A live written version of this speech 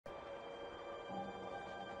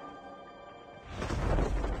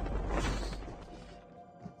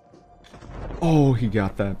Oh, he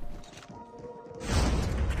got that.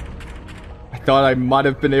 I thought I might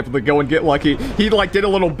have been able to go and get lucky. He like did a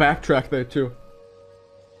little backtrack there too.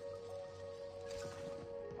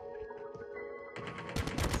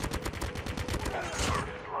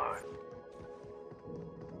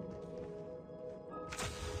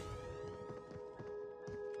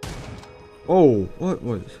 Oh, what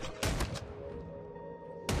was?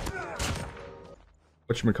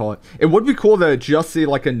 Whatchamacallit? It would be cool to just see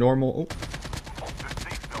like a normal. Oh.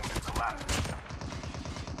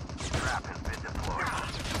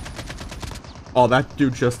 Oh, that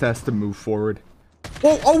dude just has to move forward.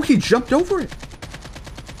 Oh, oh, he jumped over it.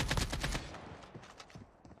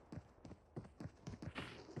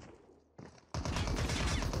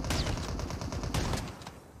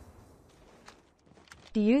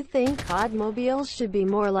 Do you think COD mobiles should be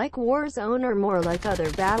more like Warzone or more like other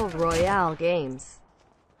Battle Royale games?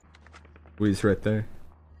 Oh, he's right there.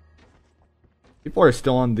 People are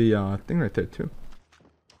still on the thing right there too.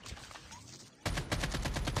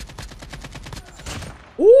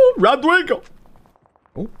 Ooh, Rodrigo!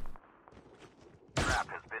 Oh. Trap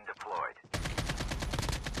has been deployed.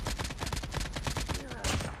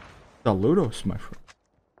 Saludos, my friend.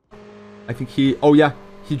 I think he... Oh, yeah.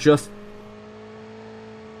 He just...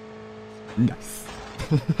 Nice.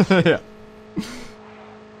 Yeah.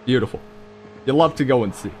 Beautiful. You love to go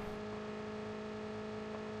and see.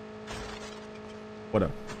 What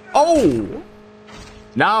up? Oh!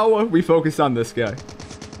 Now we focus on this guy.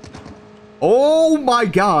 Oh my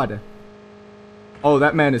god! Oh,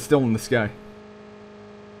 that man is still in the sky.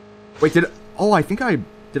 Wait, did... Oh, I think I...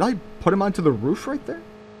 Did I put him onto the roof right there?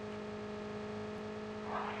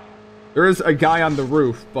 There is a guy on the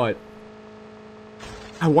roof, but...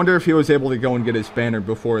 I wonder if he was able to go and get his banner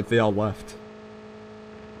before they all left.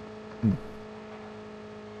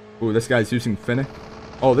 Ooh, this guy's using Finnick.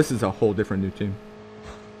 Oh, this is a whole different new team.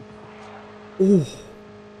 Ooh.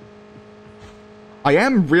 I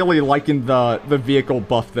am really liking the vehicle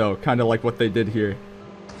buff, though. Kind of like what they did here.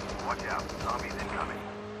 Watch out, zombies incoming.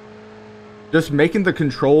 Just making the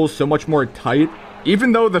controls so much more tight.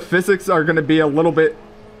 Even though the physics are going to be a little bit...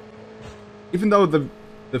 Even though the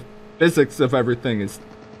physics of everything is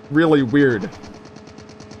really weird.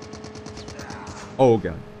 Oh,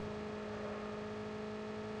 God.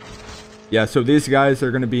 Yeah, so these guys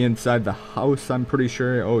are going to be inside the house, I'm pretty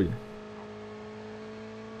sure. Oh, yeah.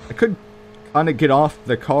 I could kind of get off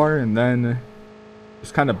the car and then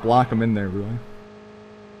just kind of block them in there, really.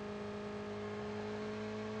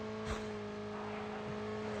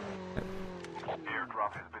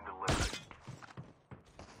 Airdrop has been delivered.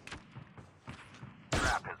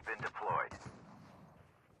 Trap has been deployed.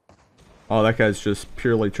 Oh, that guy's just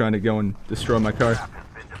purely trying to go and destroy my car. Trap has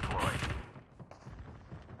been deployed.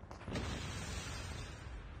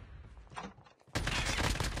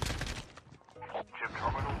 Chip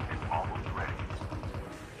terminal is almost ready.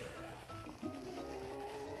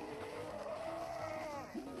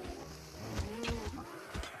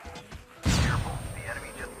 Careful, the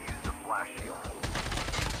enemy just used a flash shield.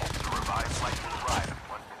 The revived flight will arrive in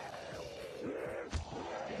 1 minute.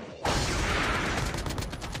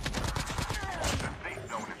 The safe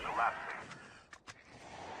zone is collapsing.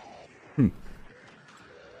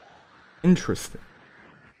 Interesting.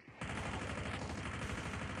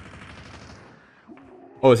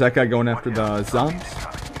 Oh, is that guy going after the zombies?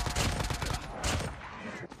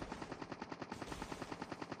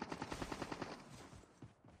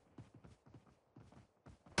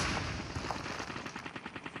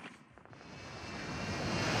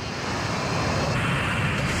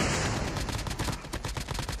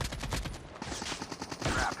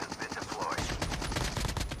 Trap has been deployed.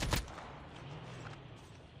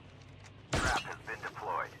 Trap has been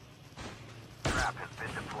deployed. Trap has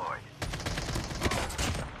been deployed.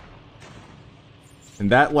 And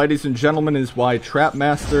that, ladies and gentlemen, is why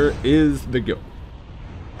Trapmaster is the GOAT.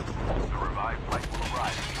 The revived flight will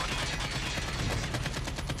arrive in 1 minute.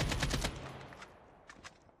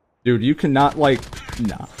 Dude, you cannot, like...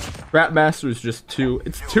 Nah. Trapmaster is just too...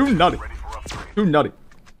 It's too nutty. Ready for upgrade. Too nutty.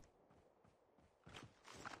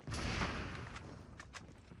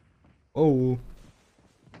 Oh.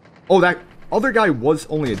 Oh, that other guy was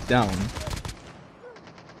only a down.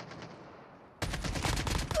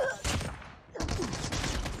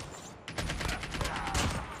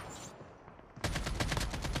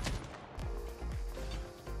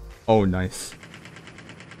 Oh, nice.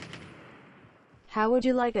 How would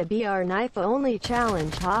you like a BR knife only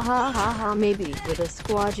challenge? Ha ha ha ha, maybe. With a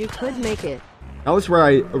squad you could make it. That was where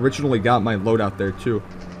I originally got my loadout there, too.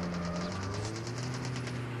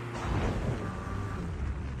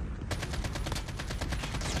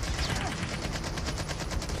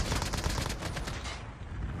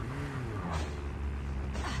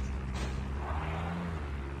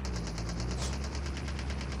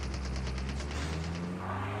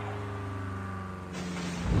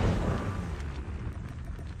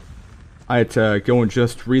 I had to go and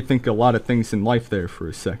just rethink a lot of things in life there for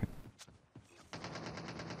a second.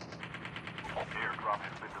 Airdrop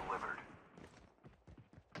has been delivered.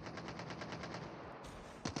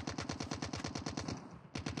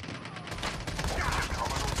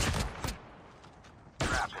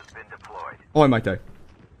 Trap has been deployed. Oh, I might die.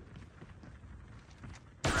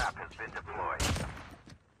 Trap has been deployed.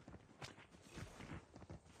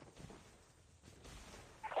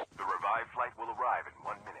 The revived flight will arrive in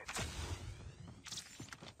 1 minute.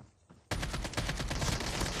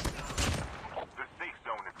 The safe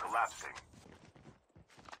zone is collapsing.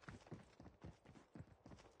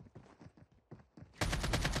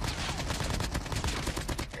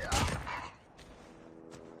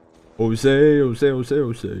 Jose, Jose, Jose,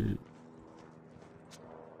 Jose.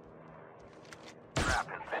 Trap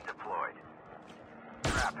has been deployed.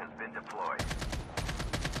 Trap has been deployed.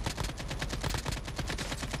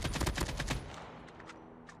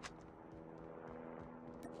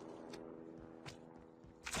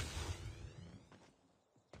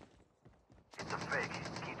 It's a fake.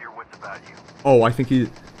 Keep your wits about you. Oh, I think he...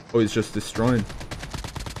 Oh, he's just destroying.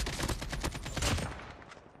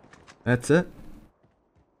 That's it.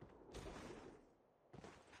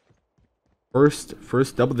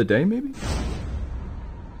 First dub of the day, maybe? The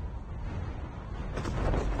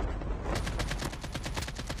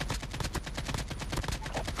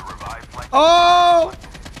revived flight. Oh!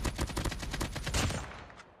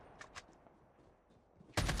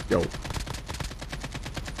 Yo.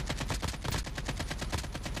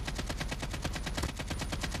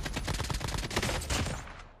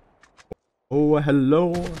 Oh,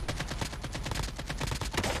 hello. Only 2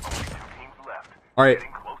 teams left. Alright.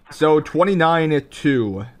 Getting close to So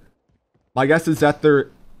 29-2. My guess is that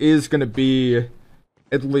there is going to be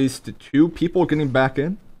at least 2 people getting back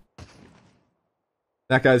in.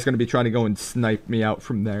 That guy's going to be trying to go and snipe me out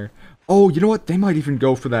from there. Oh, you know what? They might even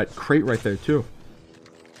go for that crate right there too.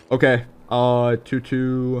 Okay.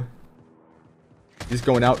 2-2. He's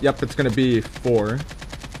going out. Yep, it's going to be 4.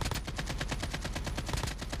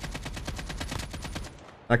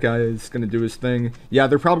 That guy is going to do his thing. Yeah,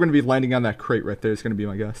 they're probably going to be landing on that crate right there. It's going to be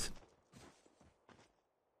my guess.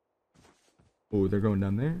 Oh, they're going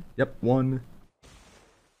down there. Yep, 1.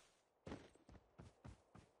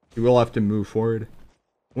 You will have to move forward.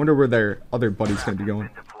 I wonder where their other buddy's going to be going.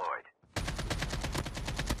 deployed.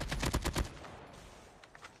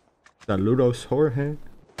 Saludos, Jorge.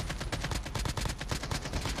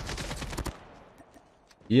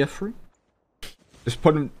 Jeffrey? Just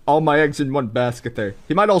putting all my eggs in one basket there.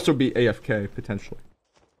 He might also be AFK, potentially.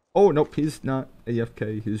 Oh, nope, he's not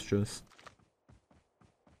AFK. He's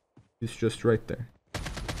just right there.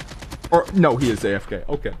 Or, no, he is AFK.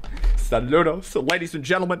 Okay. Saludos. So, ladies and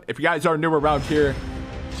gentlemen, if you guys are new around here,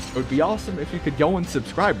 it would be awesome if you could go and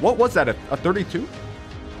subscribe. What was that, a 32?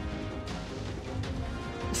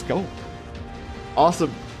 Let's go.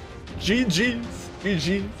 Awesome. GG's.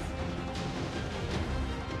 GG's.